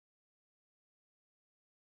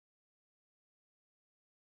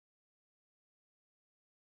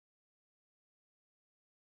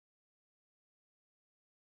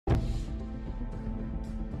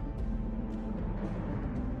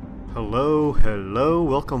Hello,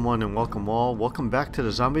 welcome one and welcome all. Welcome back to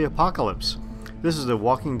the Zombie Apocalypse. This is The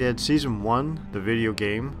Walking Dead Season 1, the video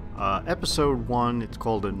game. Episode 1, it's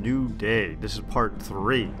called A New Day. This is part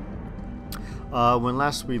 3. When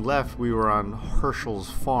last we left, we were on Hershel's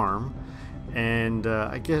farm, and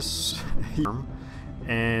I guess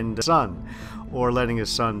and son, or letting his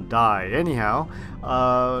son die. Anyhow,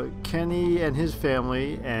 Kenny and his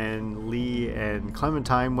family and Lee and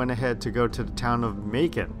Clementine went ahead to go to the town of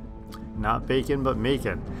Macon. Not Bacon, but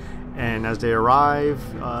Macon. And as they arrive,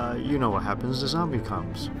 you know what happens, the zombie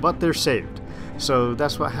comes. But they're saved. So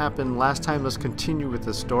that's what happened last time. Let's continue with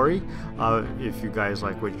the story. If you guys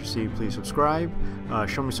like what you see, please subscribe.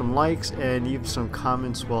 Show me some likes and even some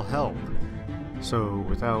comments will help. So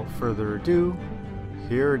without further ado,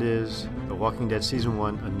 here it is, The Walking Dead Season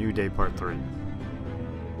 1, A New Day Part 3.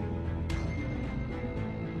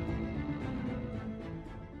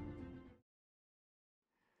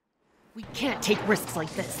 We can't take risks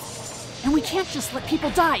like this. And we can't just let people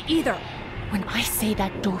die, either. When I say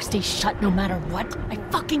that door stays shut no matter what, I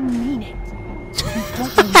fucking mean it. We don't know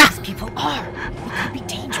who these people are. It could be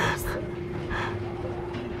dangerous.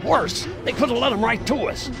 Worse, they could have let them right to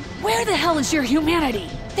us. Where the hell is your humanity?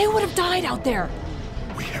 They would have died out there.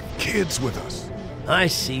 We have kids with us. I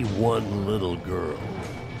see one little girl.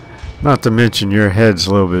 Not to mention your head's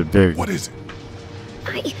a little bit big. What is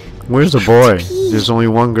it? Where's the boy? There's only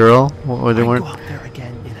one girl? Or they I'd weren't? go out there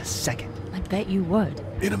again in a second. I bet you would.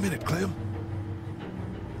 In a minute, Clem.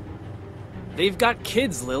 They've got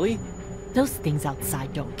kids, Lily. Those things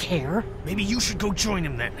outside don't care. Maybe you should go join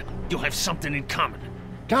them then. You'll have something in common.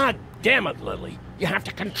 God damn it, Lily. You have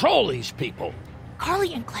to control these people.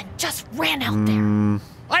 Carly and Glenn just ran out there.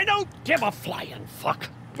 I don't give a flying fuck.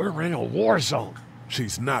 We're in a war zone.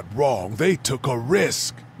 She's not wrong. They took a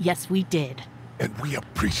risk. Yes, we did. And we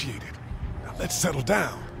appreciate it. Now let's settle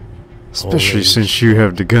down. Especially since you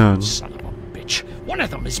have the gun. Son of a bitch. One of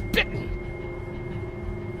them is bitten.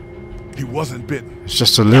 He wasn't bitten. It's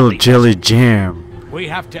just a little jelly jam. We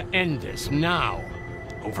have to end this now.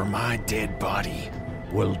 Over my dead body,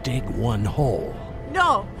 we'll dig one hole.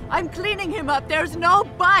 No, I'm cleaning him up. There's no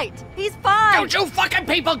bite. He's fine. Don't you fucking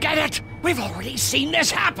people get it? We've already seen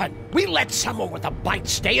this happen. We let someone with a bite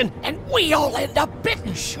stay in, and we all end up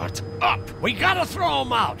bitten. Shut up. We gotta throw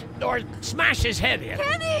him out, or smash his head in.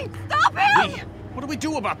 Kenny, stop him! What do we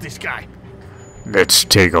do about this guy? Let's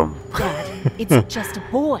take him. Dad, it's just a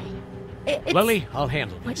boy. It's... Lily, I'll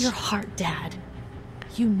handle But this. your heart, Dad.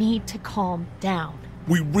 You need to calm down.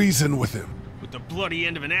 We reason with him. With the bloody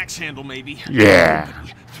end of an axe handle, maybe. Yeah.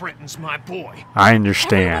 Nobody threatens my boy. I Everyone,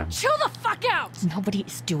 understand. chill the fuck out! Nobody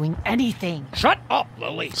is doing anything. Shut up,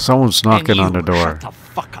 Lily. Someone's knocking on the And you door. Shut the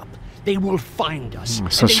fuck up. They will find us.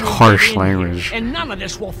 and Such they will harsh get in here, language. and none of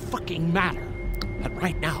this will fucking matter. But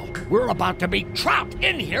right now, we're about to be trapped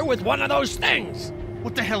in here with one of those things.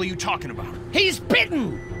 What the hell are you talking about? He's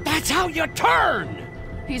bitten. That's how you turn.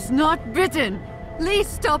 He's not bitten. Lee,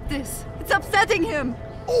 stop this. It's upsetting him.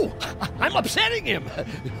 Oh, I'm upsetting him.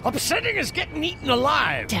 Upsetting is getting eaten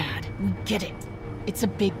alive. Dad, we get it. It's a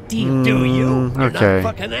big deal. Do you? You're okay. not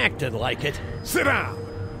fucking acting like it. Sit down.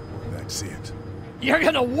 That's it. You're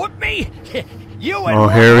gonna whoop me? You and Oh,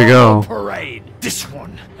 here we go. Parade. This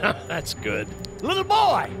one. That's good. Little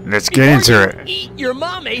boy. Let's get into before it. you eat your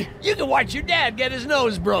mommy, you can watch your dad get his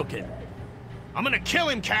nose broken. I'm gonna kill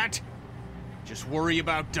him, Cat. Just worry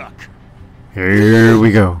about Duck. Here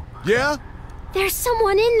we go. Yeah? There's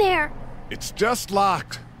someone in there. It's just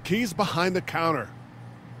locked. Keys behind the counter.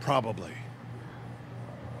 Probably.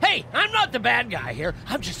 Hey, I'm not the bad guy here.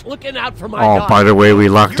 I'm just looking out for my Oh, daughter. by the way, we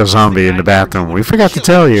locked the zombie in the bathroom. We forgot to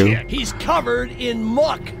tell you. He's covered in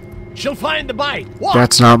muck. She'll find the bite. What?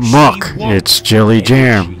 That's not She muck. won't. It's jelly She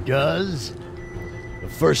jam. does. The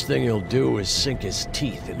first thing he'll do is sink his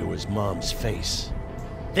teeth into his mom's face.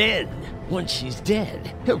 Then, once she's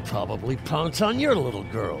dead, he'll probably pounce on your little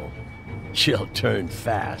girl. She'll turn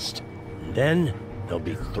fast. And then, there'll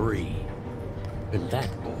be 3. And that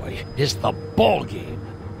boy is the ball game.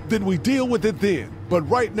 Then we deal with it then. But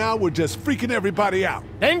right now, we're just freaking everybody out.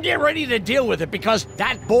 Then get ready to deal with it because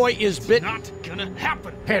that boy is bitten. Not gonna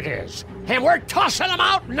happen. It is. And we're tossing him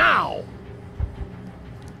out now.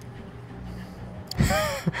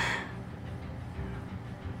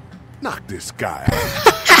 Knock this guy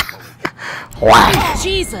out. Wow.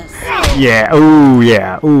 Jesus! Yeah. Ooh,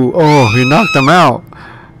 yeah. Ooh. Oh, he knocked him out.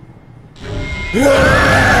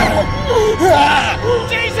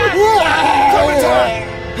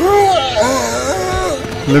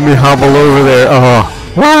 Let me hobble over there. Oh,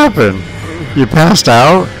 what happened? You passed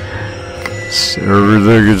out?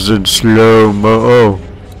 Everything is in slow-mo. Oh.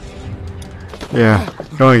 Yeah.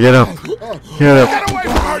 Come on, get up. Get up.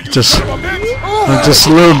 I'm just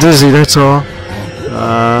a little dizzy, that's all.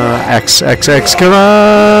 X, come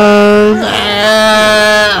on!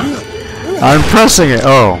 I'm pressing it.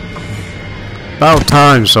 Oh. About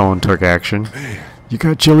time someone took action. You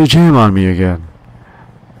got chili jam on me again.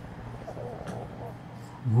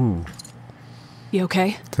 Ooh. You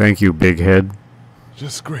okay? Thank you, big head.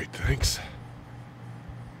 Just great, thanks.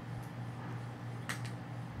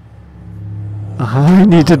 I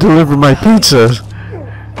need to deliver my pizza.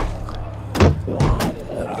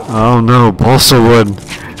 Oh no, balsa wood.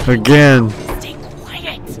 Again. Stay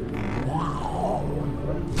quiet.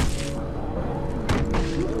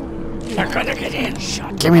 They're gonna get in.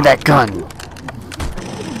 Shut Give me that gun.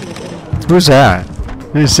 Who's that? I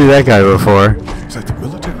didn't see that guy before. Is that the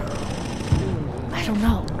military? I don't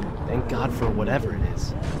know. Thank God for whatever it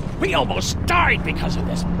is. We almost died because of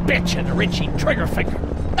this bitch and the Richie trigger finger.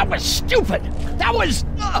 That was stupid. That was.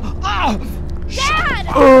 Dad!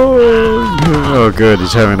 Oh, good.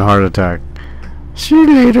 He's having a heart attack. See you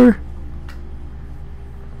later.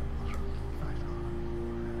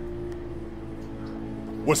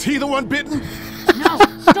 Was he the one bitten? No,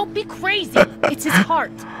 don't be crazy. It's his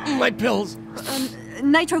heart. My pills.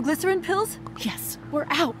 Nitroglycerin pills? Yes, we're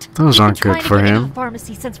out. Those We've aren't been good trying for to get him. in the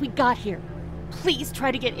pharmacy since we got here. Please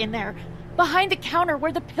try to get in there, behind the counter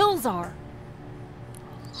where the pills are.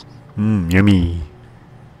 Yummy.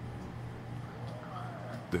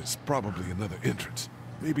 There's probably another entrance.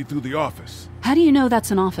 Maybe through the office. How do you know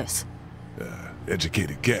that's an office?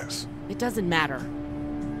 Educated guess. It doesn't matter.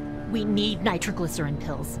 We need nitroglycerin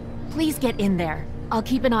pills. Please get in there. I'll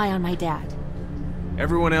keep an eye on my dad.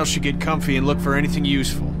 Everyone else should get comfy and look for anything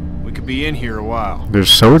useful. We could be in here a while. There's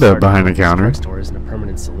soda behind the counter. Drugstore isn't a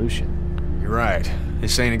permanent solution. You're right.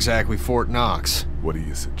 This ain't exactly Fort Knox. What do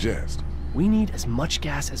you suggest? We need as much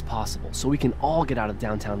gas as possible so we can all get out of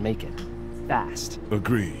downtown Macon. Fast.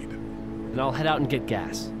 Agreed. Then I'll head out and get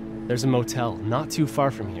gas. There's a motel not too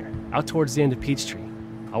far from here, out towards the end of Peachtree.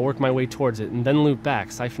 I'll work my way towards it and then loop back,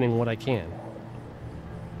 siphoning what I can.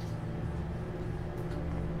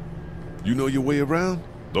 You know your way around?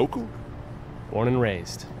 Local? Born and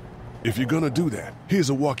raised. If you're gonna do that, here's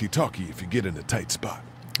a walkie-talkie if you get in a tight spot.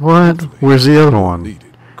 What? Where's the other one? Need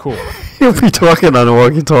it. Cool. He'll be talking on a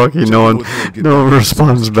walkie-talkie. No one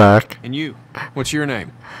responds back. And you, what's your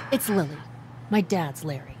name? It's Lily. My dad's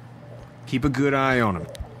Larry. Keep a good eye on him.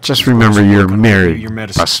 Just remember you're married, Your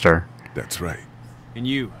medicine. Buster. That's right. And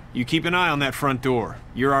you keep an eye on that front door.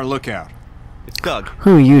 You're our lookout. It's Doug.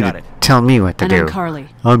 Who are you Got to it. tell me what to And do? I'm Carly.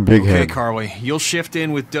 I'm Big Okay, Head. Carly, you'll shift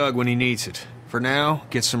in with Doug when he needs it. For now,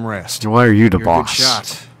 get some rest. Why are you the You're boss? a good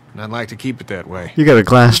shot, and I'd like to keep it that way. You got a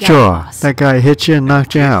glass You got it, jaw. boss. That guy hit you and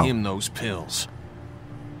knocked you Get out. him those pills.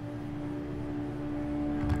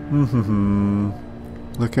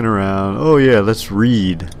 Looking around. Oh yeah, let's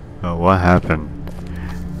read. Oh, what happened?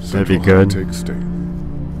 That'd be good. Take state.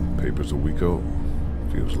 Paper's a week old.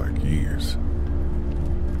 Feels like years.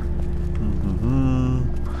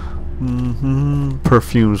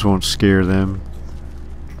 Perfumes won't scare them.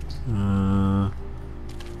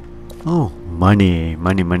 Oh, money.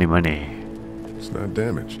 It's not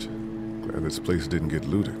damaged. Glad this place didn't get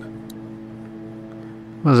looted.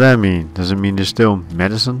 What does that mean? Does it mean there's still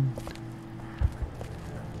medicine?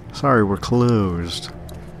 Sorry, we're closed.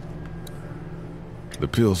 The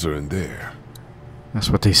pills are in there. That's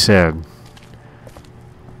what they said.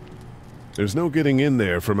 There's no getting in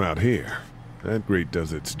there from out here. That grate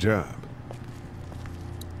does its job.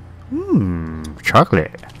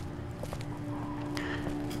 Chocolate.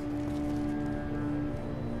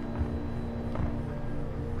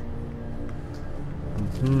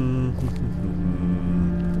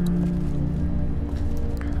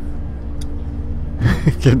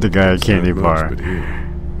 Give the guy a candy Not much, bar. but here.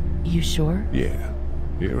 You sure? Yeah.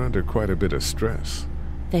 You're under quite a bit of stress.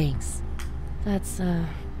 Thanks. That's,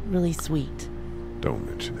 really sweet. Don't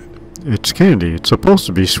mention it. It's candy. It's supposed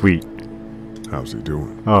to be sweet. How's he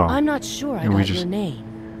doing? Oh, I'm not sure I And we got just- your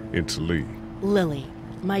name. It's Lee. Lily.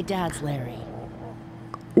 My dad's Larry.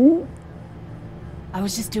 I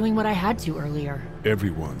was just doing what I had to earlier.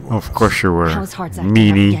 Everyone was. of course you were. Now his heart's acting up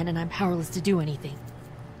Meanie. again and I'm powerless to do anything.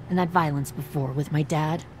 And that violence before with my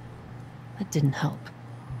dad, that didn't help.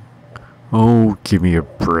 Oh, give me a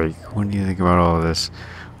break. What do you think about all of this?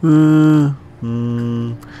 You're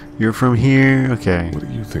from here? Okay. What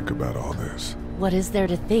do you think about all this? What is there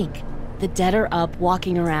to think? The dead are up,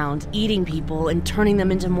 walking around, eating people, and turning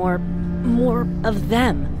them into more of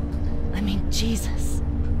them. I mean, Jesus.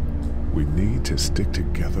 We need to stick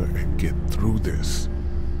together and get through this.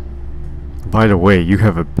 By the way, you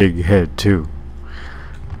have a big head too.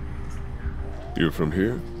 You're from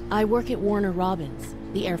here? I work at Warner Robins,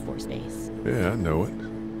 the Air Force Base. Yeah, I know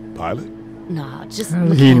it. Pilot? Nah, just How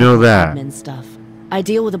did he know that? admin stuff. I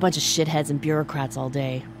deal with a bunch of shitheads and bureaucrats all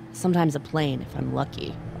day. Sometimes a plane, if I'm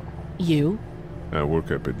lucky. You? I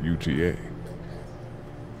work up at UGA.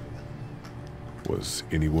 Was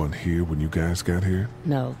anyone here when you guys got here?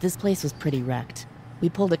 No, this place was pretty wrecked. We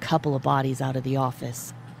pulled a couple of bodies out of the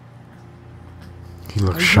office. He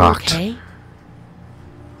looked Are shocked. You okay?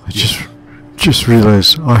 I just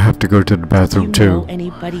realized I have to go to the bathroom Do you know too.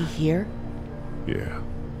 anybody here? Yeah,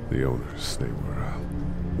 the owners,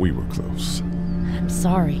 we were close. I'm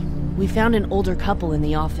sorry. We found an older couple in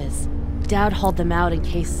the office. Dad hauled them out in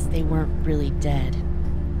case they weren't really dead.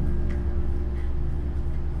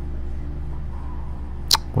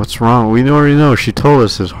 What's wrong? We already know. She told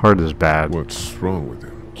us his heart is bad. What's wrong with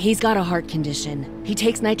him? He's got a heart condition. He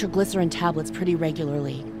takes nitroglycerin tablets pretty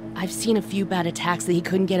regularly. I've seen a few bad attacks that he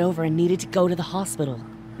couldn't get over and needed to go to the hospital.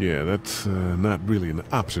 Yeah, that's not really an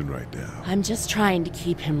option right now. I'm just trying to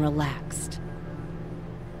keep him relaxed.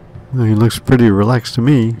 Well, he looks pretty relaxed to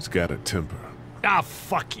me. He's got a temper. Ah,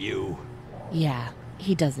 fuck you. Yeah,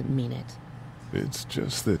 he doesn't mean it. It's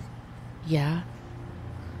just that Yeah?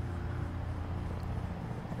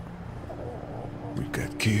 we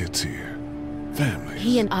got kids here. Families.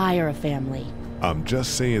 He and I are a family. I'm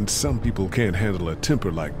just saying some people can't handle a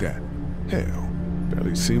temper like that. Hell,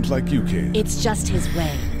 barely seems like you can. It's just his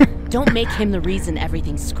way. Don't make him the reason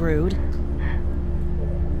everything's screwed.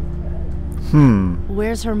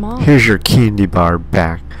 Where's her mom? Here's your candy bar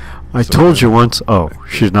back. I told you once. Oh,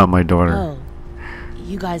 she's not my daughter. Oh,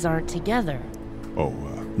 you guys aren't together. Oh,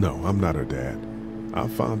 no, I'm not her dad. I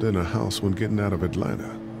found her in a house when getting out of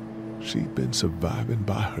Atlanta. She'd been surviving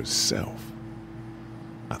by herself.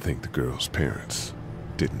 I think the girl's parents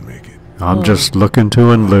didn't make it. I'm just looking to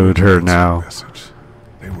unload her now. Message.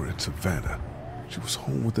 They were in Savannah. She was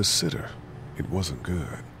home with a sitter. It wasn't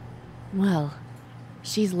good. Well,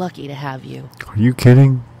 she's lucky to have you. Are you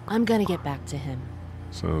kidding? I'm gonna get back to him.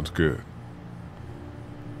 Sounds good.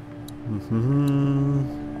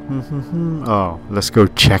 Oh, let's go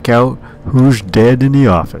check out who's dead in the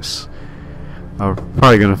office. I'm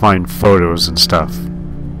probably gonna find photos and stuff.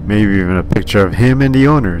 Maybe even a picture of him and the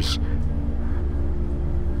owners.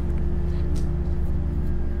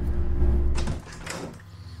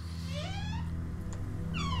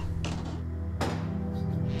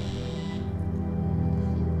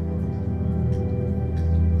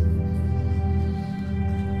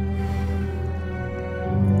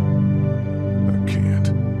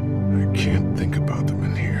 I can't think about them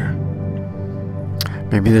in here.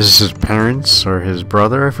 Maybe this is his parents or his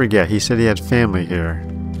brother. I forget. He said he had family here.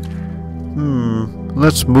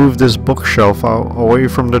 Let's move this bookshelf out away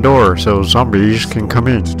from the door so zombies can come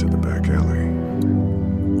in. To the back alley.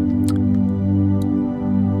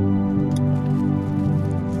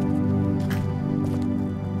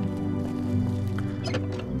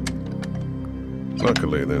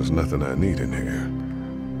 Luckily, there's nothing I need in here.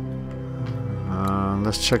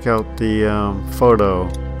 Let's check out the photo.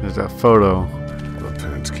 There's that photo. My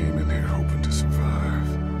parents came in here hoping to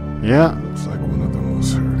survive. Yeah. Looks like one of them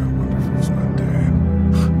was hurt. I wonder if it was my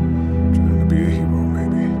dad. Trying to be a hero,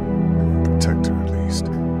 maybe. Protect her, at least.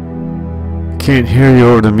 Can't hear you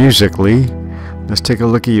over the music, Lee. Let's take a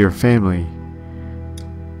look at your family.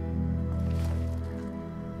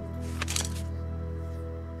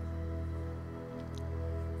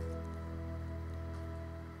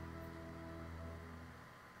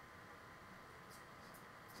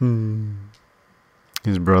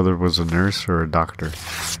 His brother was a nurse or a doctor.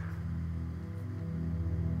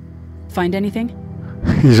 Find anything?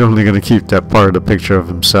 He's only going to keep that part of the picture of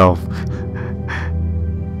himself.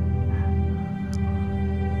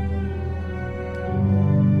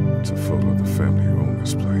 It's a photo of the family who own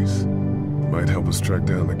this place. Might help us track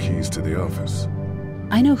down the keys to the office.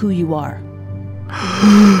 I know who you are.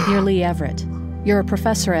 You're Lee Everett. You're a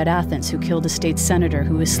professor at Athens who killed a state senator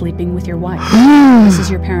who was sleeping with your wife. This is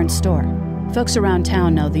your parents' store. Folks around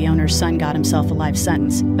town know the owner's son got himself a life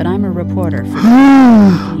sentence, but I'm a reporter for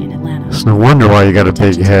the in Atlanta. It's no wonder why you got a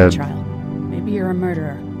big Attention to the head. trial. Maybe you're a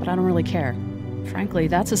murderer, but I don't really care. Frankly,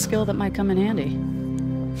 that's a skill that might come in handy.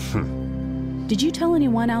 Did you tell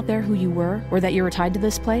anyone out there who you were, or that you were tied to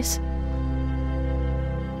this place?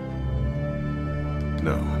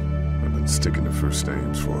 No, I've been sticking to first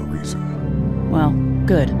names for a reason. Well,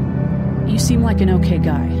 good. You seem like an okay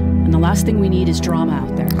guy, and the last thing we need is drama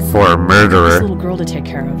out there. For a This murderer. little girl to take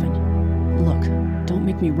care of, and look, don't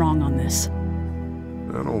make me wrong on this.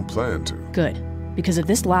 I don't plan to. Good, because if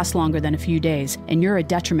this lasts longer than a few days, and you're a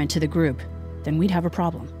detriment to the group, then we'd have a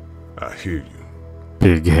problem. I hear you.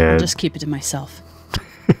 Big I'll head. just keep it to myself.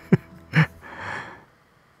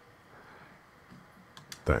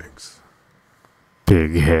 Thanks.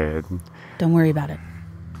 Big head. Don't worry about it.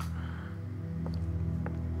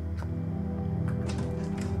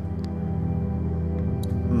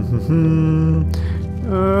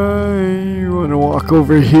 I want to walk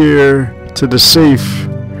over here to the safe.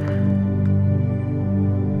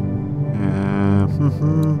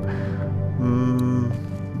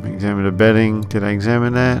 Examine the bedding. Did I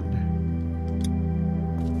examine that?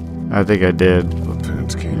 I think I did. My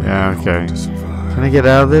parents came Yeah, in okay. to survive. Can I get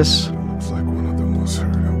out of this? Looks like one of them was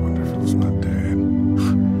hurt. I wonder if it was my dad.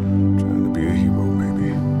 Trying to be a hero,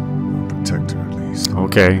 maybe. A protector, at least.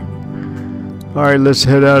 Okay. Alright, let's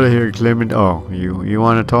head out of here, Clement. Oh, you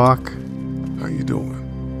want to talk? How you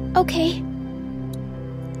doing? Okay.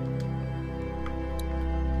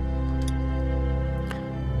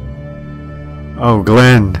 Oh,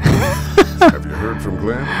 Glenn. Have you heard from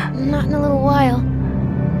Glenn? Not in a little while.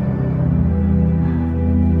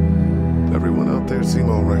 Everyone out there seem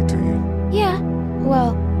alright to you? Yeah.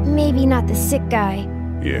 Well, maybe not the sick guy.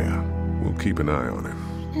 Yeah. We'll keep an eye on him.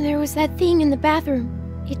 And there was that thing in the bathroom.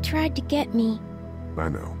 It tried to get me. I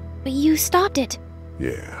know. But you stopped it.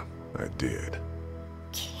 Yeah, I did.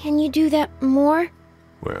 Can you do that more?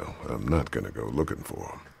 Well, I'm not gonna go looking for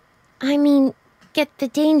him. I mean, get the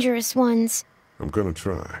dangerous ones. I'm gonna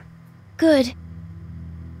try. Good.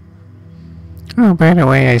 Oh, by the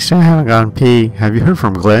way, I still haven't gone pee. Have you heard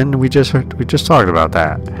from Glenn? We just talked about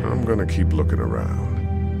that. I'm gonna keep looking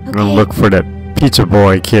around. I'm gonna look for that pizza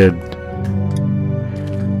boy kid.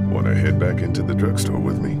 Wanna head back into the drugstore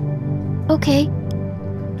with me? Okay.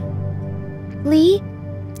 Lee,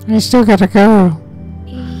 I still gotta go.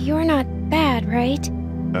 you're not bad, right?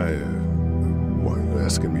 Why are you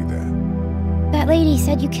asking me that? That lady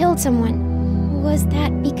said you killed someone. Was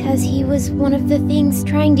that because he was one of the things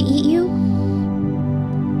trying to eat you?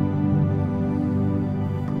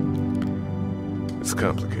 It's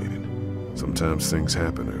complicated. Sometimes things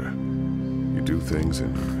happen, or you do things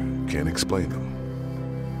and you can't explain them.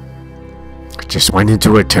 I just went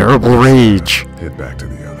into a terrible rage. Head back to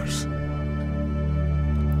the others.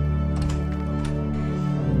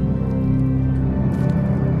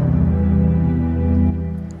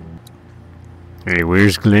 Hey,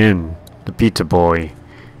 where's Glenn? The pizza boy.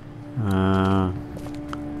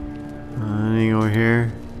 Anything over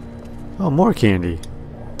here? Oh, more candy.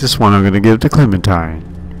 This one I'm gonna give to Clementine.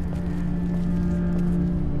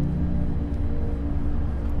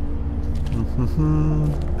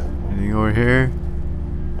 Anything over here?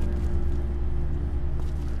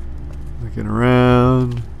 Looking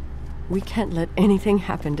around. We can't let anything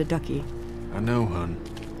happen to Ducky. I know, hun.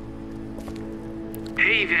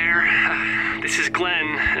 Hey there, this is Glenn,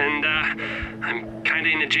 and I'm kinda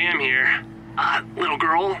in a jam here. Little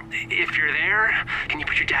girl, if you're there, can you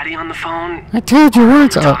put your daddy on the phone? I told you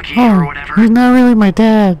once. He's not really my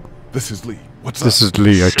dad. This is Lee. What's This up? is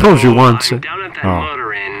Lee. I told you once. I'm down at that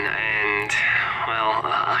motor inn, and, well,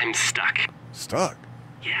 I'm stuck. Stuck?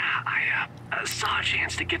 Yeah, I saw a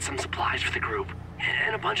chance to get some supplies for the group,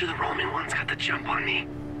 and a bunch of the Roman ones got the jump on me.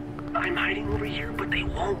 I'm hiding over here, but they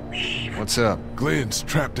won't leave. What's up? Glenn's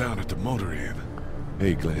trapped down at the motor inn.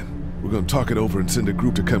 Hey, Glenn. We're gonna talk it over and send a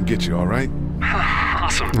group to come get you, alright?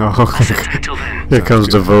 Awesome. Oh, Until then. here comes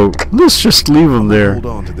the vote. Let's just leave him there. Hold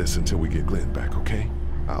on to this until we get Glenn back, okay?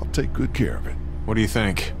 I'll take good care of it. What do you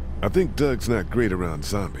think? I think Doug's not great around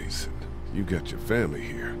zombies. You got your family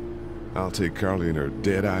here. I'll take Carly and her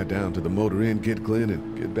dead eye down to the motor inn, get Glenn,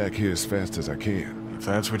 and get back here as fast as I can. If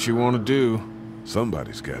that's what you want to do.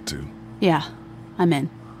 Somebody's got to. Yeah, I'm in.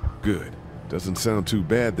 Good. Doesn't sound too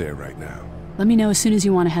bad there right now. Let me know as soon as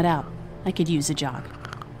you want to head out. I could use a jog.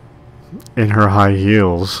 In her high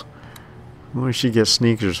heels. Where'd she get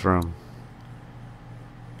sneakers from?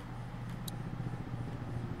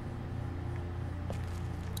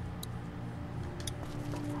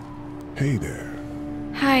 Hey there.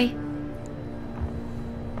 Hi.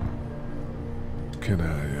 Can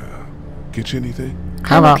I, get you anything?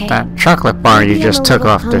 How about okay. that chocolate bar Maybe you I'm just a took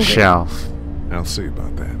little off the hungry. shelf? I'll see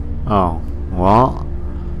about that. Oh, well.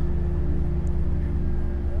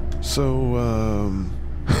 So,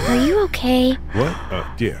 Are you okay? what?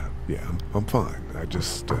 Yeah, I'm fine. I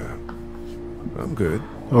just, I'm good.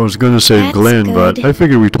 I was gonna say That's Glenn, but good. I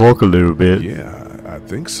figured we'd talk a little bit. Yeah, I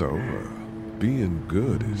think so. Being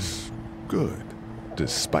good is good,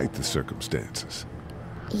 despite the circumstances.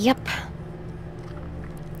 Yep.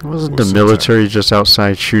 Wasn't What's the the military just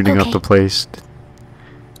outside shooting up Okay. the place?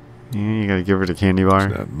 Yeah, you gotta give her the candy bar.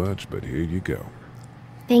 It's not much, but here you go.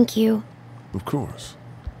 Thank you. Of course.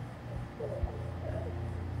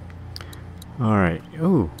 Alright.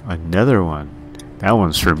 Ooh, another one. That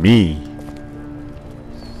one's for me.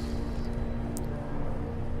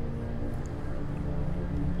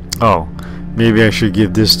 Oh, maybe I should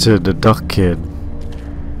give this to the duck kid.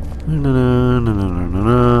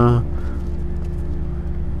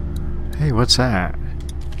 Hey, what's that?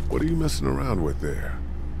 What are you messing around with there?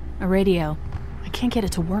 A radio. I can't get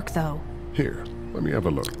it to work, though. Here, let me have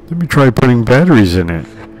a look. Let me try putting batteries in it.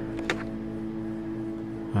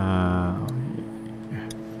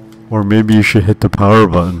 Or maybe you should hit the power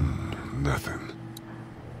button. Nothing.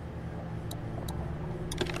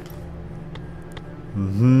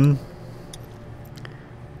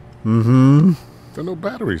 There are no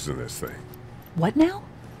batteries in this thing. What now?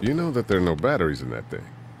 You know that there are no batteries in that thing.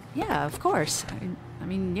 Yeah, of course. I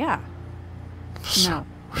mean, yeah. No.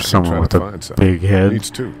 Someone with a big head. Needs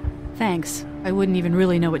two. Thanks. I wouldn't even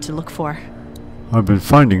really know what to look for. I've been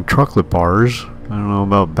finding chocolate bars. I don't know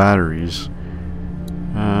about batteries.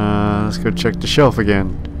 Let's go check the shelf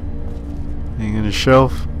again. Anything in the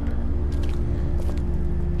shelf?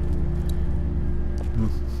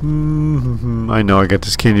 I know I got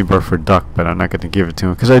this candy bar for Duck, but I'm not going to give it to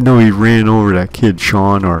him because I know he ran over that kid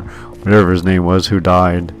Sean or whatever his name was who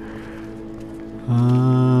died.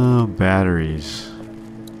 Batteries.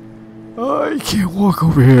 Oh, I can't walk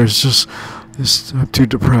over here. It's just, I'm too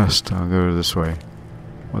depressed. I'll go this way.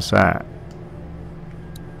 What's that?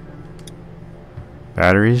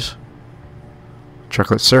 Batteries?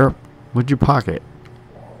 Chocolate syrup? What'd you pocket?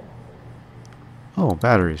 Oh,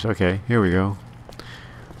 batteries. Okay, here we go.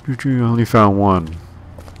 You only found one.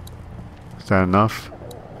 Is that enough?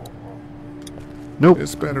 Nope.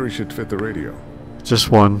 This battery should fit the radio. Just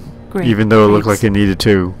one. Great. Even though it looked like it needed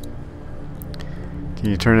two. Can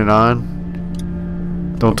you turn it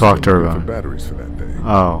on? Don't talk to her about it. Batteries for that thing.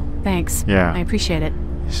 Oh. Thanks. Yeah. I appreciate it.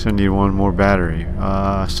 You still need one more battery.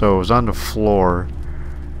 So it was on the floor.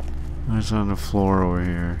 What's on the floor over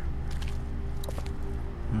here?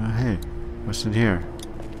 Hey, what's in here?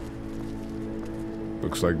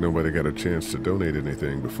 Looks like nobody got a chance to donate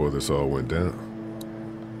anything before this all went down.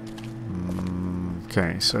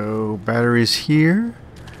 Okay, so batteries here.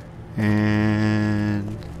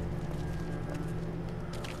 And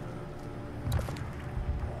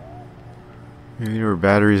maybe there were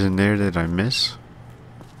batteries in there that I miss.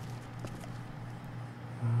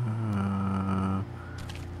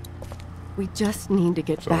 We just need to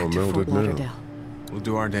get back to Fort Lauderdale. We'll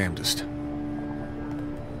do our damnedest.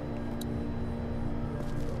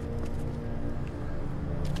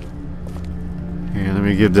 Here, let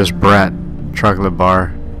me give this brat chocolate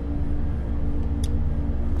bar.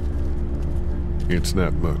 It's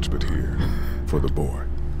not much, but here, for the boy.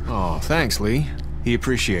 Oh, thanks, Lee. He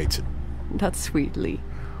appreciates it. That's sweet, Lee.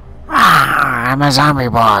 I'm a zombie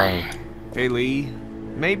boy. Hey, Lee.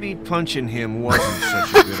 Maybe punching him wasn't such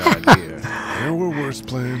a good idea. There were worse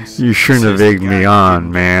plans. You shouldn't have egged me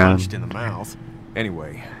on, man. Punched in the mouth.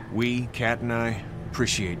 Anyway, we, Kat and I,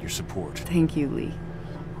 appreciate your support. Thank you, Lee.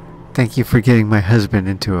 Thank you for getting my husband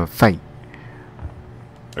into a fight.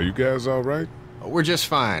 Are you guys all right? We're just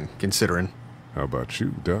fine, considering. How about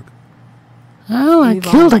you, Duck? Oh, I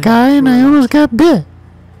killed a guy and I almost got bit.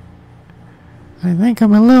 I think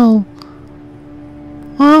I'm a little...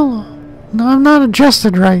 Well, no, I'm not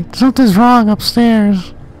adjusted right. Something's wrong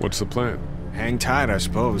upstairs. What's the plan? Hang tight, I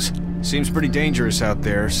suppose. Seems pretty dangerous out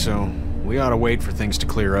there, so we ought to wait for things to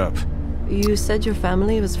clear up. You said your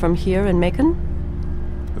family was from here in Macon?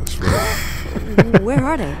 That's right. Where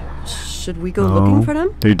are they? Should we go looking for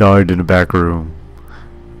them? They died in the back room.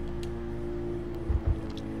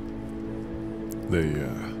 They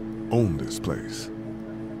own this place.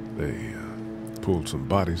 They pulled some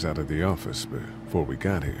bodies out of the office before we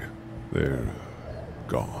got here. They're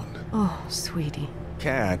gone. Oh, sweetie.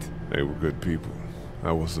 Kat. They were good people.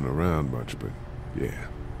 I wasn't around much, but yeah,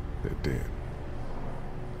 they're dead.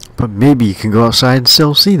 But maybe you can go outside and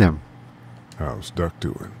still see them. How's Duck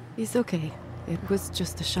doing? He's okay. It was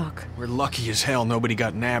just a shock. We're lucky as hell nobody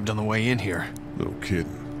got nabbed on the way in here. No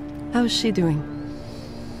kidding. How's she doing?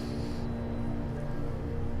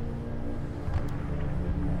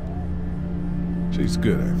 She's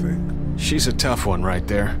good, I think. She's a tough one right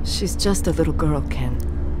there. She's just a little girl, Ken.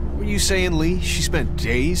 Were you saying, Lee, she spent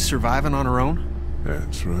days surviving on her own?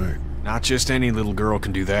 That's right. Not just any little girl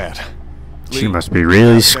can do that. She must be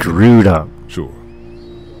really screwed up. Sure.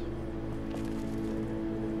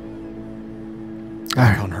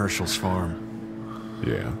 Back on Herschel's farm.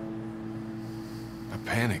 Yeah. I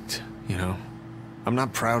panicked, you know. I'm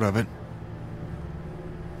not proud of it.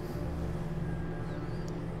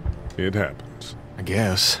 It happens. I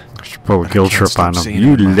guess. I should pull a guilt trip on him.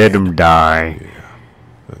 You let him die. Yeah,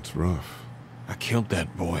 that's rough. killed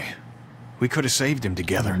that boy. We could have saved him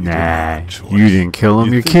together. Nah, you didn't kill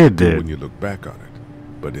him, your kid did. When you look back on it,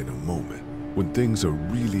 but in a moment, when things are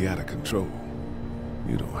really out of control,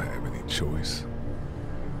 you don't have any choice.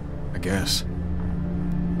 I guess.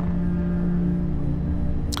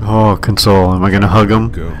 Oh, Console, am I gonna hug him?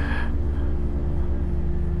 Go.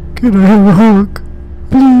 Can I have a hug?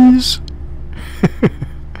 Please?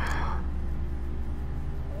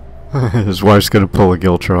 His wife's gonna pull a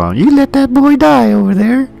Giltro on. You let that boy die over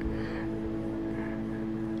there.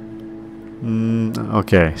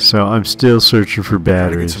 Okay, so I'm still searching for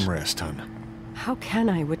batteries. Get some rest, hon. How can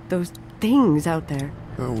I with those things out there?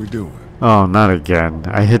 How are we doing? Oh, not again.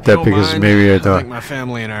 I hit that Don't because mind. maybe I I thought... think my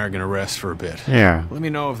family and I are gonna rest for a bit. Yeah. Let me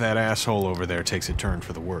know if that asshole over there takes a turn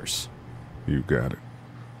for the worse. You got it.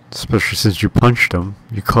 Especially since you punched him.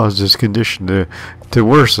 You caused his condition to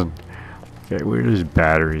worsen. Okay, where is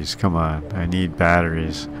batteries? Come on. I need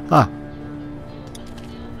batteries. Ah.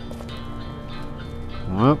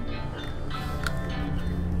 Whoop.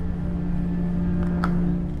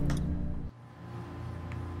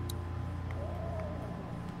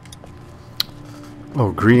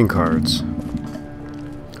 Oh, greeting cards.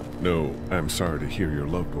 No, I'm sorry to hear your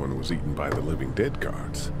loved one was eaten by the living dead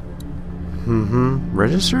cards.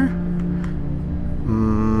 Register?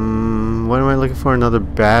 What am I looking for? Another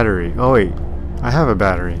battery. Oh, wait. I have a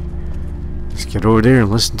battery. Let's get over there and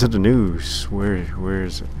listen to the news. Where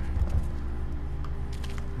is it?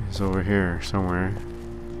 It's over here somewhere.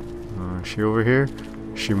 Is she over here?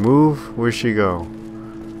 She move? Where'd she go?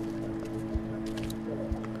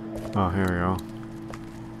 Oh, here we go.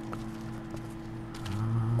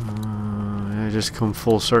 I just come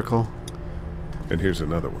full circle. And here's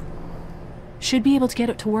another one. Should be able to get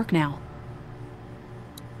it to work now.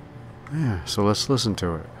 Yeah, so let's listen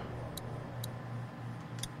to it.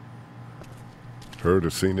 Heard or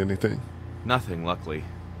seen anything? Nothing, luckily.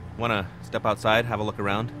 Wanna step outside, have a look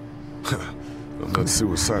around? I'm not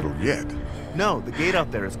suicidal yet. No, the gate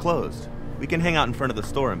out there is closed. We can hang out in front of the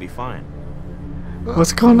store and be fine.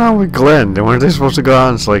 What's going on with Glenn? Weren't they supposed to go out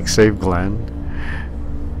and like save Glenn?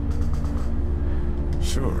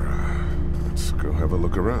 Sure. Let's go have a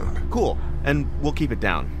look around. Cool. And we'll keep it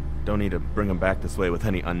down. Don't need to bring them back this way with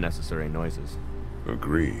any unnecessary noises.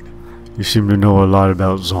 Agreed. You seem to know a lot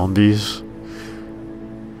about zombies.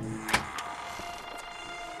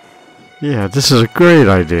 Yeah, this is a great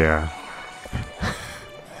idea.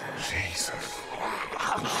 Jesus.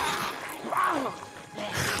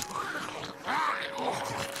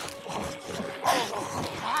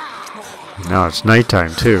 Now it's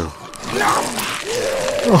nighttime too.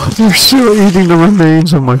 Oh, they're still eating the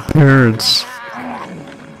remains of my parents.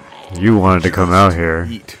 You wanted to come out here.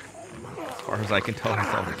 Eat. As far as I can tell,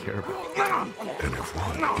 that's all they care about. And if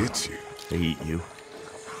one gets you, they eat you.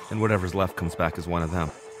 And whatever's left comes back as one of them.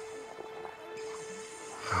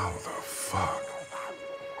 How the fuck?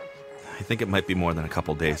 I think it might be more than a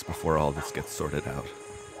couple days before all this gets sorted out.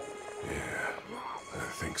 Yeah, I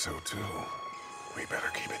think so too. We better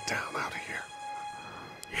keep it down out of here.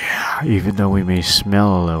 Yeah, even though we may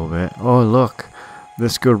smell a little bit. Oh, look.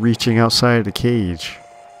 Let's go reaching outside the cage.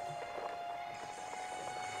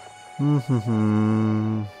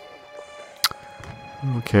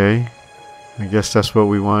 Okay. I guess that's what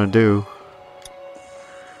we want to do.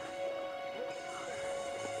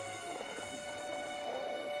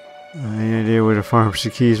 Any idea where the pharmacy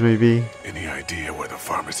keys may be? Any idea where the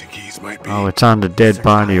pharmacy keys might be? Oh, it's on the dead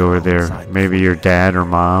body over there. Maybe your dad or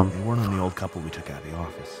mom. They weren't on the old couple we took out of the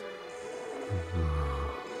office.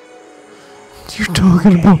 You're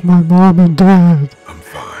talking about my mom and dad. I'm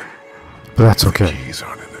fine. But that's okay. The keys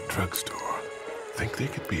aren't in the drugstore. Think they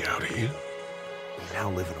could be out here? We now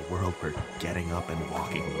live in a world where getting up and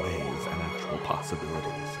walking away is an actual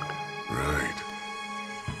possibility. Right.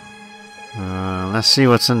 Let's see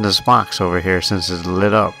what's in this box over here since it's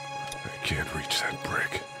lit up. I can't reach that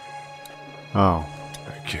brick. Oh.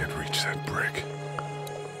 I can't reach that brick.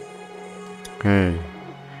 Okay.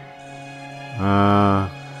 Am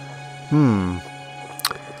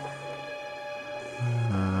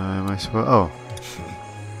I supposed... Oh.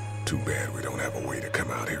 Too bad we don't have a way to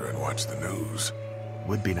come out here and watch the news.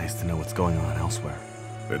 Would be nice to know what's going on elsewhere.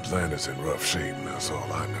 Atlanta's in rough shape, and that's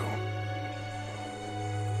all I know.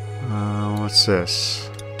 What's this?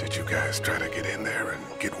 Did you guys try to get in there and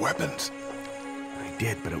get weapons? I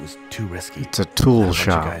did, but it was too risky. It's a tool shop.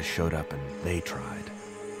 A bunch of guys showed up and they tried.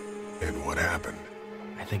 And what happened?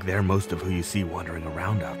 I think they're most of who you see wandering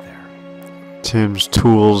around out there. Tim's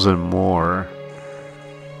Tools and More.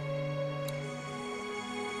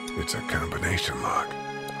 It's a combination lock.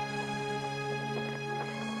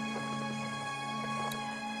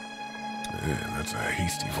 Man, that's a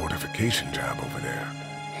hasty fortification job over there.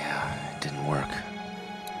 Yeah, it didn't work.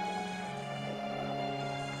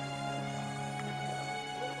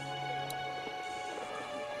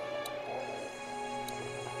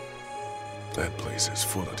 That place is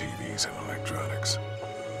full of TVs and electronics.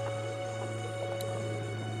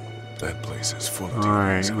 That place is full of TVs.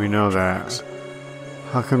 Alright, and we know electronics. that.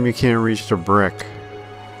 How come you can't reach the brick?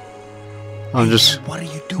 I'm just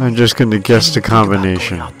gonna guess the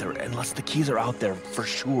combination. Out there, unless the keys are out there for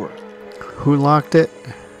sure. Who locked it?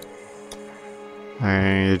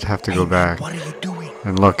 I'd have to go back What are you doing?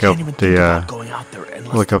 and look up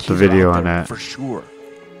the video on that. For sure.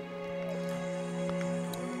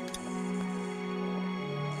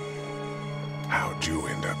 How'd you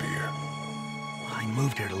end up here? I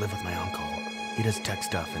moved here to live with my uncle. He does tech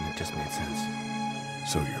stuff, and it just made sense.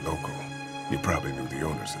 So you're local. You probably knew the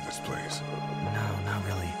owners of this place. No, not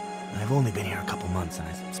really. I've only been here a couple months, and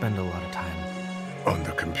I spend a lot of time on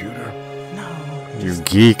the computer. No, you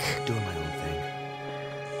geek. Doing my own thing.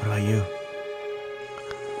 What about you?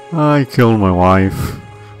 I killed my wife.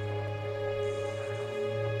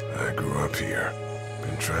 I grew up here.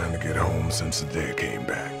 Been trying to get home since the day I came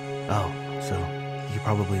back. Oh, so you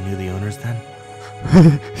probably knew the owners then?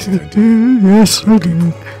 Yes, I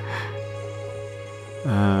did.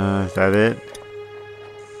 Is that it?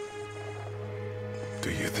 Do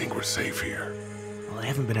you think we're safe here? Well, I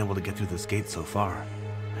haven't been able to get through this gate so far.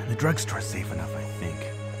 And the drugstore's safe enough, I think.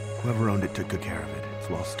 Whoever owned it took good care of it. It's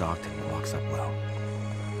well stocked and it locks up well.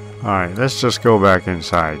 Alright, let's just go back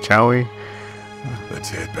inside, shall we? Let's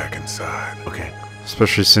head back inside. Okay.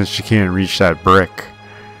 Especially since you can't reach that brick.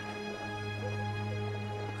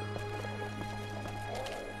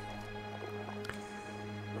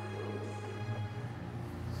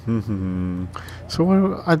 So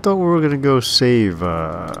what, I thought we were gonna go save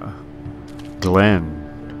Glenn.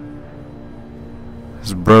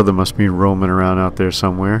 His brother must be roaming around out there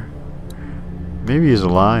somewhere. Maybe he's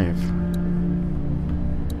alive.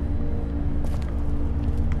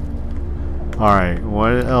 Alright,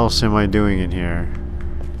 what else am I doing in here?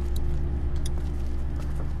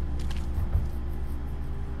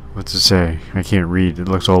 What's it say? I can't read. It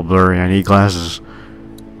looks all blurry. I need glasses.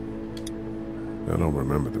 I don't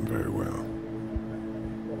remember them very well.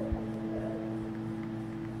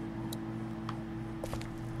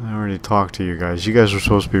 I already talked to you guys. You guys were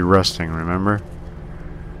supposed to be resting, remember?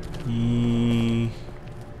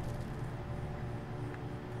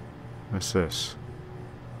 What's this?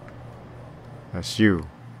 That's you.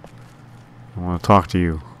 I want to talk to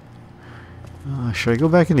you. Should I go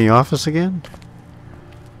back in the office again?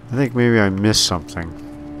 I think maybe I missed something.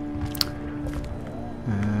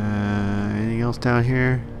 Anything else down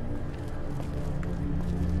here?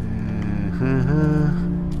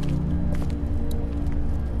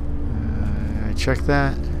 I checked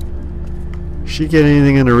that. She get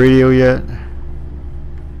anything on the radio yet?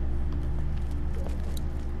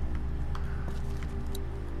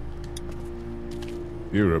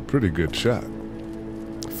 You're a pretty good shot.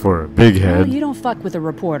 For a big head. Well, you don't fuck with a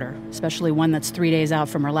reporter, especially one that's 3 days out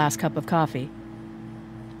from her last cup of coffee.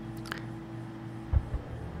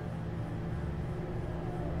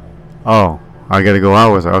 Oh, I gotta go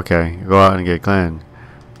out with her. Okay, go out and get Glenn.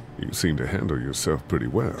 You seem to handle yourself pretty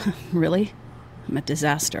well. Really? I'm a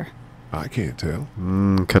disaster. I can't tell.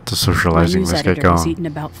 Cut the socializing. My news Let's get editor was going. eaten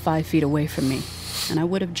about 5 feet away from me, and I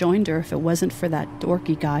would have joined her if it wasn't for that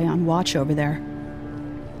dorky guy on watch over there.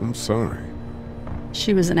 I'm sorry.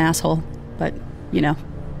 She was an asshole, but, you know.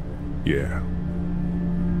 Yeah.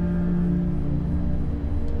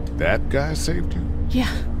 That guy saved you?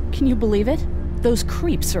 Yeah, can you believe it? Those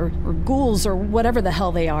creeps, or ghouls, or whatever the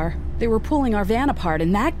hell they are. They were pulling our van apart,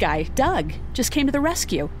 and that guy, Doug, just came to the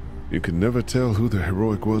rescue. You can never tell who the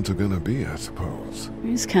heroic ones are gonna be, I suppose.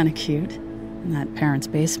 He's kind of cute. In that parents'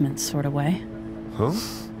 basement sort of way. Huh?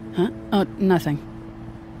 Huh? Oh, nothing.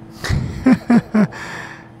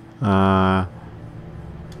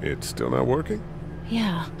 It's still not working?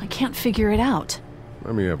 Yeah, I can't figure it out.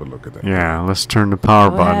 Let me have a look at that. Yeah, let's turn the power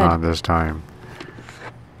Go button ahead. on this time.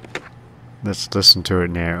 Let's listen to it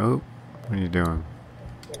now. Oh, what are you doing?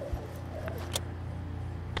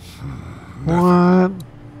 What?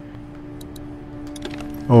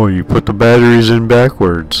 Oh, you put the batteries in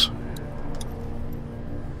backwards.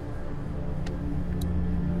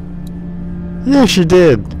 Yes, you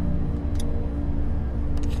did.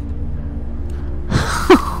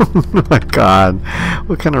 Oh my God,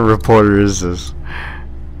 what kind of reporter is this?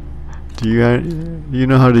 Do you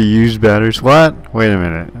know how to use batteries? What? Wait a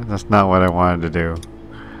minute, that's not what I wanted to do.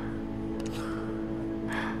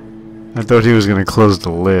 I thought he was gonna close the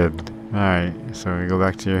lid. Alright, so we go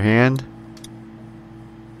back to your hand.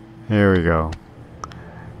 Here we go.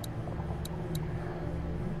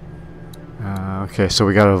 Okay, so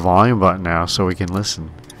we got a volume button now, so we can listen.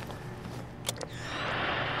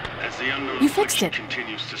 As the unknown You fixed affliction it.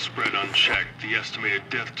 continues to spread unchecked, the estimated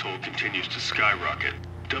death toll continues to skyrocket.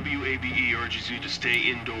 WABE urges you to stay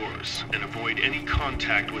indoors and avoid any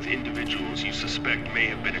contact with individuals you suspect may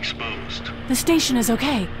have been exposed. The station is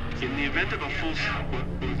okay. In the event of a full...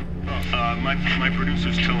 my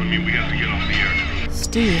producer's telling me we have to get off the air.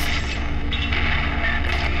 Steve.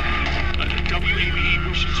 WABE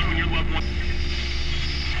wishes you and your loved one...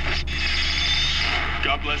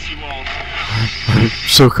 God bless you all. I'm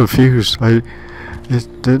so confused.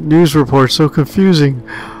 The news report's so confusing.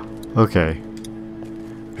 Okay.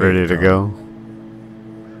 Ready to go?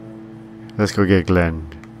 Let's go get Glenn.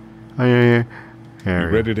 Oh, yeah. You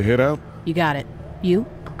ready to head out? You got it. You?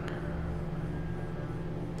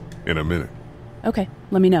 In a minute. Okay,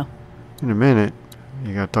 let me know. In a minute.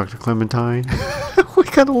 You gotta talk to Clementine? What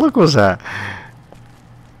kind of look was that?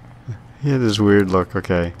 He had this weird look.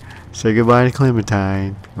 Okay. Say goodbye to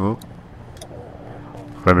Clementine. Oh.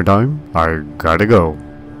 Clementine, I gotta go.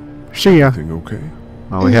 See ya. Everything okay?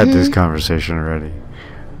 Oh, we had this conversation already.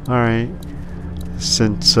 Alright.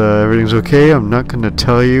 Since everything's okay, I'm not gonna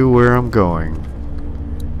tell you where I'm going.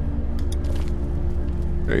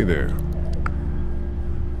 Hey there.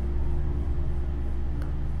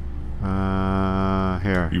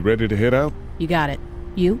 Here. You ready to head out? You got it.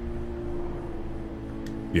 You?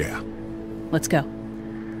 Yeah. Let's go.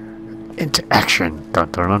 Into action. Dun,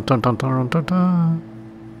 dun, dun, dun, dun, dun, dun.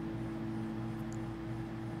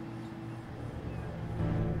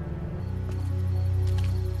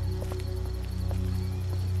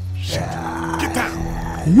 Get down.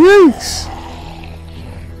 Yikes!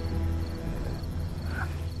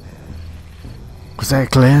 Was that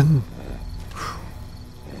Glenn?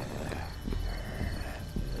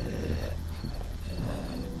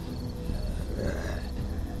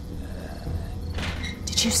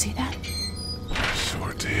 Did you see that?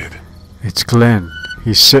 Sure did. It's Glenn.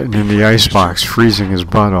 He's sitting in the icebox, freezing his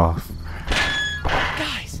butt off.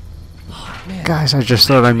 Guys! Oh, man. Guys, I just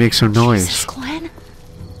thought I'd make some noise. Jesus, Glenn?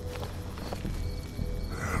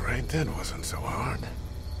 Right then wasn't so hard.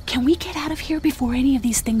 Can we get out of here before any of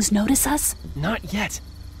these things notice us? Not yet.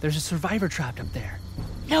 There's a survivor trapped up there.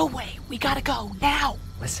 No way. We gotta go now.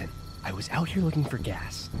 Listen, I was out here looking for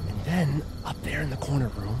gas, and then, up there in the corner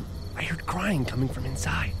room, I heard crying coming from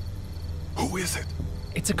inside. Who is it?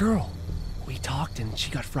 It's a girl. We talked and she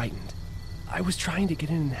got frightened. I was trying to get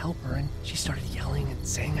in and help her, and she started yelling and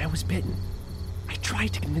saying I was bitten. I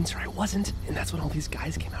tried to convince her I wasn't, and that's when all these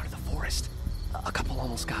guys came out of the forest. A couple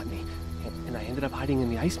almost got me, and I ended up hiding in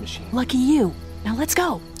the ice machine. Lucky you. Now let's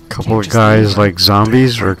go. Couple of guys like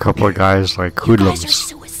zombies or a couple of guys like You guys are hoodlums?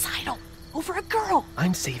 suicidal. Over a girl.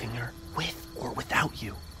 I'm saving her, with or without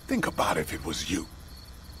you. Think about if it was you.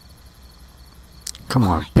 Come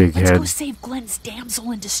on, big Let's go head. save Glenn's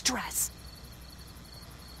damsel in distress.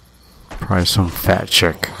 Probably some fat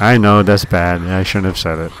chick. I know, that's bad. I shouldn't have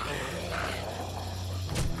said it.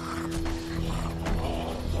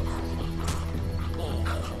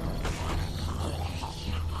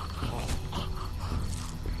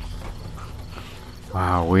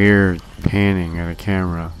 Wow, weird panning at a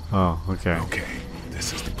camera. Oh, okay. Okay,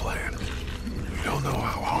 this is the plan. We don't know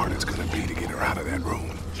how hard it's gonna be to get her out of that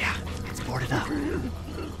room. Yeah, it's boarded up.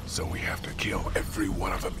 So we have to kill every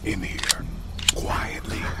one of them in here.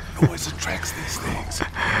 Quietly. Noise attracts these things.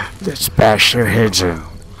 Let's bash their heads in.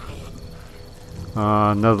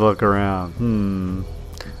 Another look around.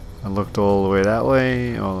 I looked all the way that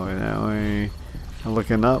way, all the way that way. I'm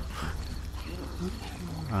looking up.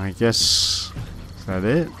 I guess... Is that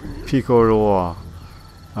it? Peek over the wall.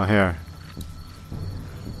 Oh, here.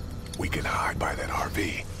 We can hide by that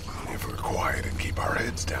RV if we're quiet and keep our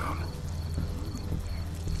heads down.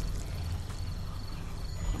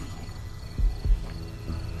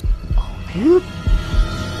 She's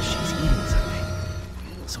eating something.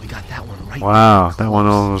 So we got that one right. Wow, that one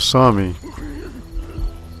almost saw me.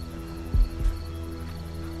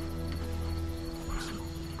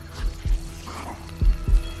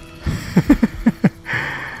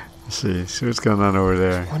 See what's going on over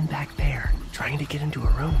there. One back there, trying to get into a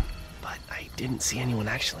room, but I didn't see anyone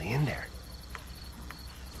actually in there.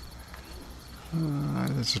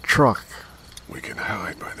 There's a truck. We can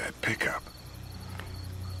hide by that pickup.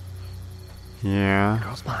 Yeah.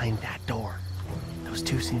 Girls behind that door. Those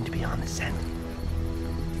two seem to be on the scent.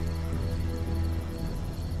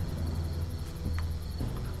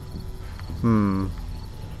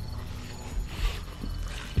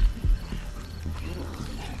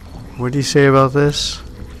 What do you say about this?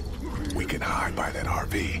 We can hide by that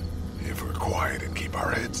RV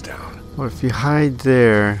What if you hide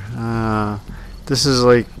there? This is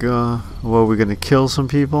like, well, we're gonna kill some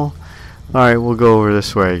people? Alright, we'll go over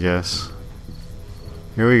this way, I guess.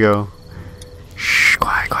 Here we go. Shh,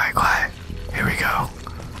 quiet, quiet, quiet. Here we go.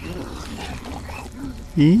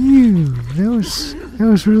 Ew, that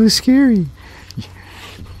was really scary.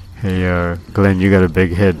 Hey, Glenn, you got a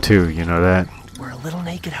big head too, you know that? We're a little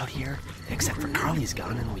naked out here, except for Carly's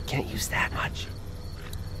gun, and we can't use that much.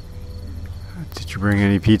 Did you bring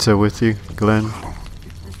any pizza with you, Glenn?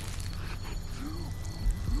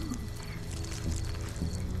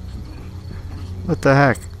 What the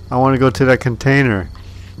heck? I want to go to that container.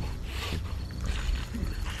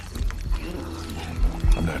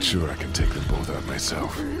 I'm not sure I can take them both out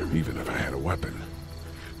myself, even if I had a weapon.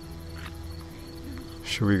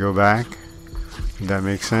 Should we go back? Does that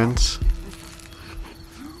make sense?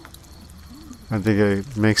 I think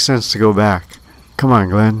it makes sense to go back. Come on,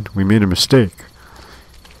 Glenn. We made a mistake.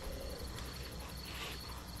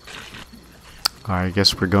 Alright, I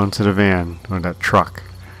guess we're going to the van, or that truck.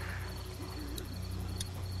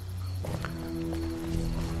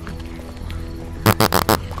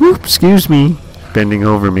 Oops, excuse me. Bending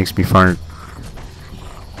over makes me fart.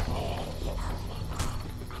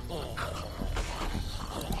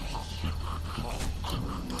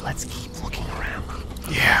 Let's keep looking around.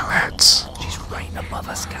 Yeah, let's. She's right above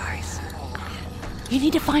us, guys. You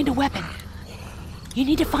need to find a weapon. You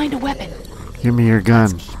need to find a weapon. Give me your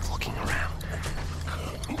gun. Let's keep looking around.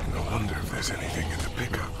 No wonder if there's anything in the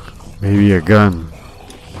pickup. Maybe a gun.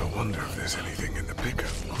 No wonder if there's anything in the pickup.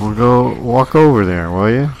 We'll go walk over there, will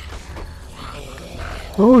you?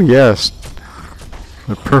 Oh, yes.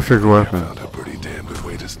 The perfect weapon. I found a pretty damn good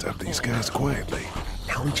way to stop these guys quietly.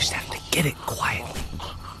 Now we just have to get it quietly.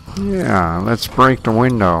 Yeah, let's break the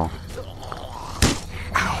window.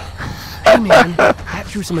 Hey man, that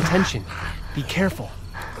drew some attention. Be careful.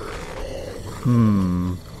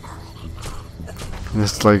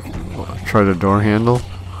 Let's like try the door handle.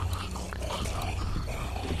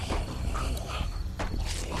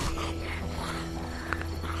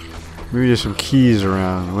 Maybe there's some keys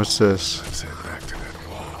around. What's this? Let's head back to that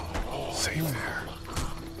wall. Safe there.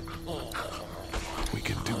 We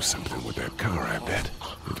can do something with that car, I bet.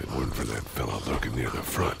 If it weren't for that fella lurking near the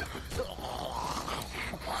front.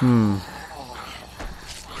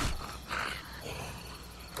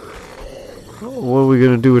 What are we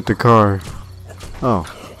gonna do with the car? Oh,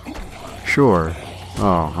 sure.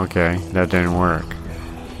 Oh, okay. That didn't work.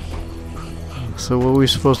 So what are we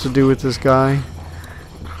supposed to do with this guy?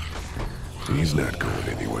 He's not going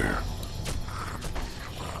anywhere.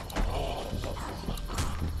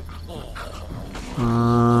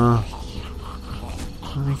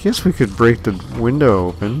 I guess we could break the window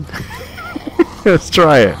open. Let's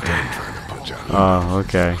try it. Oh,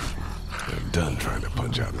 okay. I'm done trying to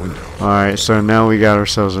punch out windows. Alright, so now we got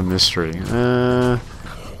ourselves a mystery.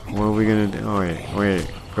 What are we gonna do? Oh,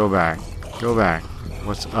 wait. Go back. Go back.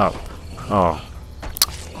 What's up? Oh.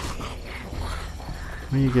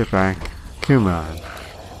 When you get back. Come on.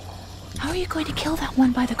 How are you going to kill that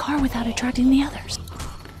one by the car without attracting the others?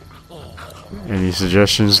 Any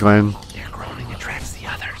suggestions, Glenn? Their groaning attracts the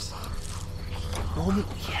others. The moment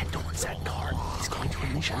we head towards that car, he's going to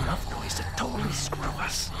unleash enough noise to totally screw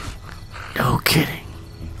us. No kidding.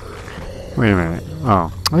 Wait a minute.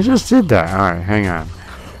 Oh, I just did that. Alright, hang on.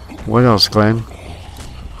 What else, Glenn?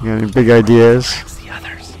 You got any big ideas? The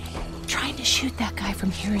others. Trying to shoot that guy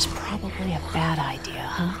from here is probably a bad idea,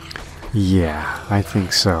 huh? Yeah, I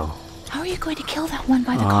think so. How are you going to kill that one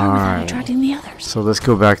by the car without attracting the others? So let's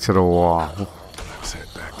go back to the wall. Let's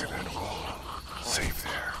head back to that wall. Safe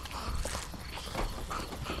there.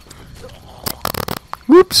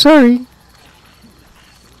 Whoops, sorry.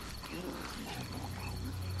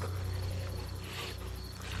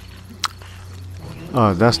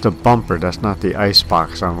 Oh, that's the bumper. That's not the ice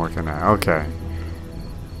box I'm looking at. Okay.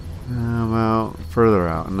 Well, further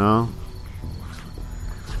out. No?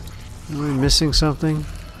 Am I missing something?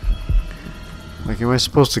 Like, am I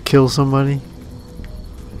supposed to kill somebody?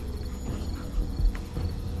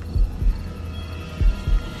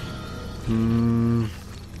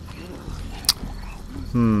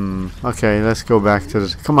 Okay, let's go back to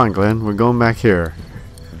this. Come on, Glenn. We're going back here.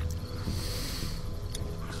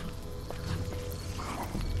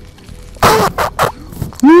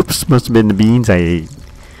 Oops, must have been the beans I ate.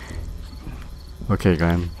 Okay,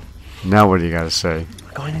 Glenn. Now what do you gotta say?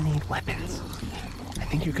 We're going to need weapons. I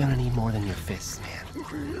think you're gonna need more than your fists,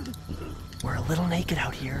 man. We're a little naked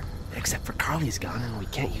out here, except for Carly's gun, and we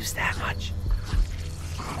can't use that much.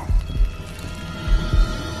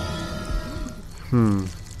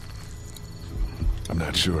 I'm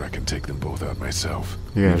not sure I can take them both out myself.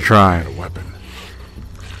 Yeah, try. A weapon.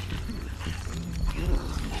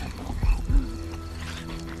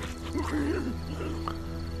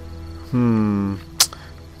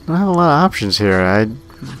 I don't have a lot of options here. I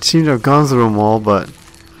seem to have gone through them all, but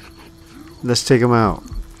let's take them out.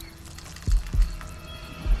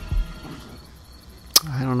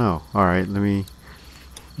 I don't know. Alright, let me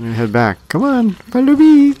head back. Come on, follow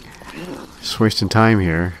me. Just wasting time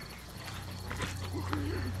here.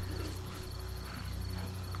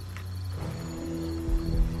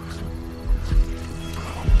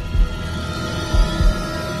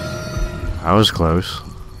 I was close.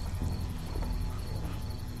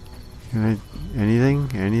 Anything?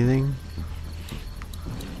 Anything?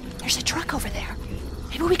 There's a truck over there.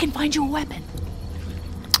 Maybe we can find you a weapon.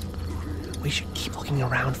 We should keep looking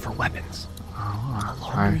around for weapons. Oh, the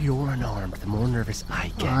longer you're unarmed, the more nervous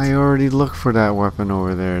I get. I already looked for that weapon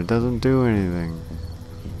over there. It doesn't do anything.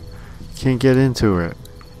 Can't get into it.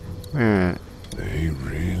 Wait a minute. They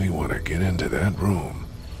really want to get into that room.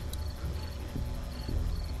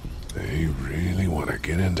 They really want to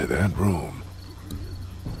get into that room.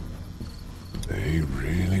 They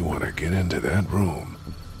really want to get into that room.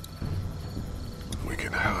 We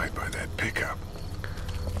can hide by that pickup.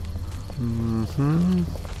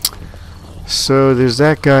 So there's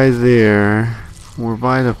that guy there. We're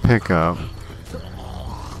by the pickup.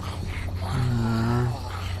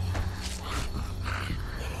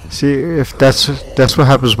 See if that's what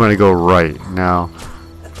happens when I go right. Now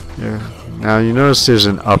you notice there's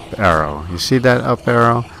an up arrow. You see that up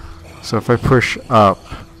arrow? So if I push up,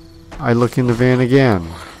 I look in the van again.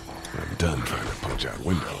 I'm done trying to punch out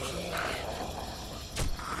windows.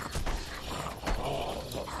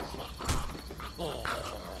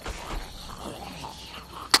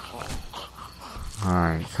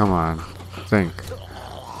 Alright, come on. Think.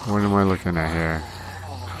 What am I looking at here?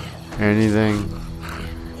 Anything?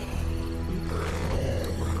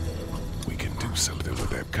 We can do something with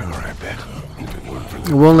that car, I bet.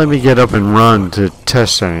 It won't let me get up and run to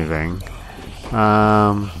test anything.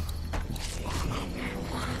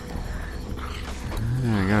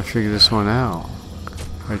 I gotta figure this one out.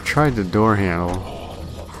 I tried the door handle.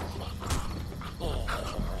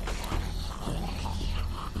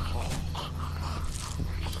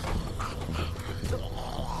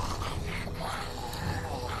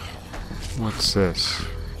 What's this?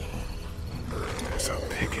 There's a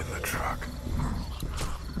pig in the truck.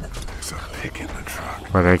 There's a pig in the truck.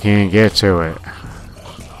 But I can't get to it.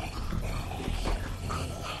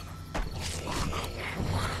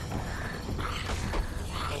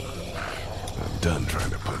 Done trying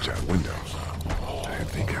to punch out windows. I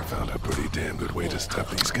think I found a pretty damn good way to stop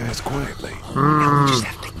these guys quietly. Now we just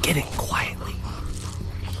have to get it quietly.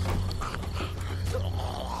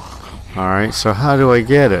 Alright, so how do I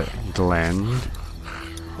get it, Glenn? The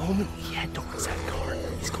moment we head towards that car,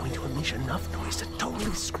 he's going to unleash enough noise to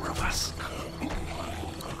totally screw us.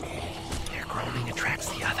 Their groaning attracts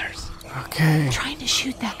the others. Okay. Trying to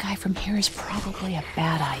shoot that guy from here is probably a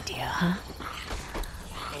bad idea, huh?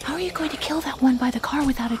 How are you going to kill that one by the car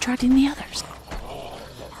without attracting the others?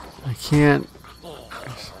 I can't...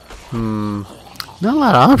 Not a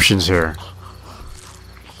lot of options here.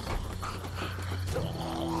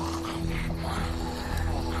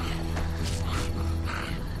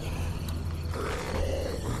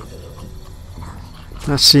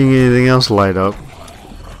 Not seeing anything else light up.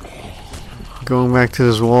 Going back to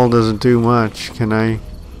this wall doesn't do much. Can I...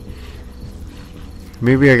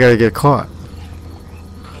 Maybe I gotta get caught.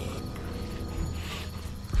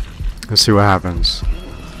 Let's see what happens. I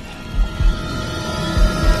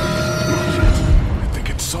think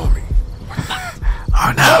it saw me.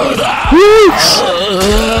 Oh no!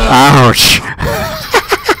 Ouch!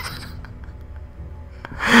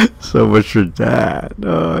 So much for that.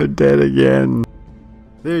 Oh, I'm dead again.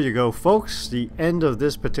 There you go, folks. The end of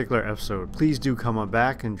this particular episode. Please do come on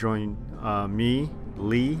back and join me,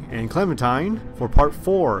 Lee, and Clementine for part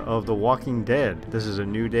 4 of The Walking Dead. This is a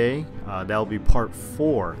new day. That'll be part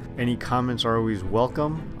 4. Any comments are always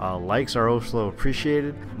welcome. Likes are also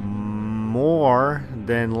appreciated. More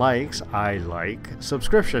than likes, I like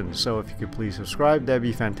subscriptions. So if you could please subscribe, that'd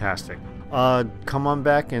be fantastic. Come on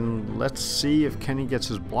back and let's see if Kenny gets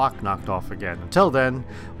his block knocked off again. Until then,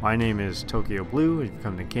 my name is Tokyo Blue, and you've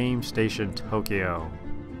come to Game Station Tokyo.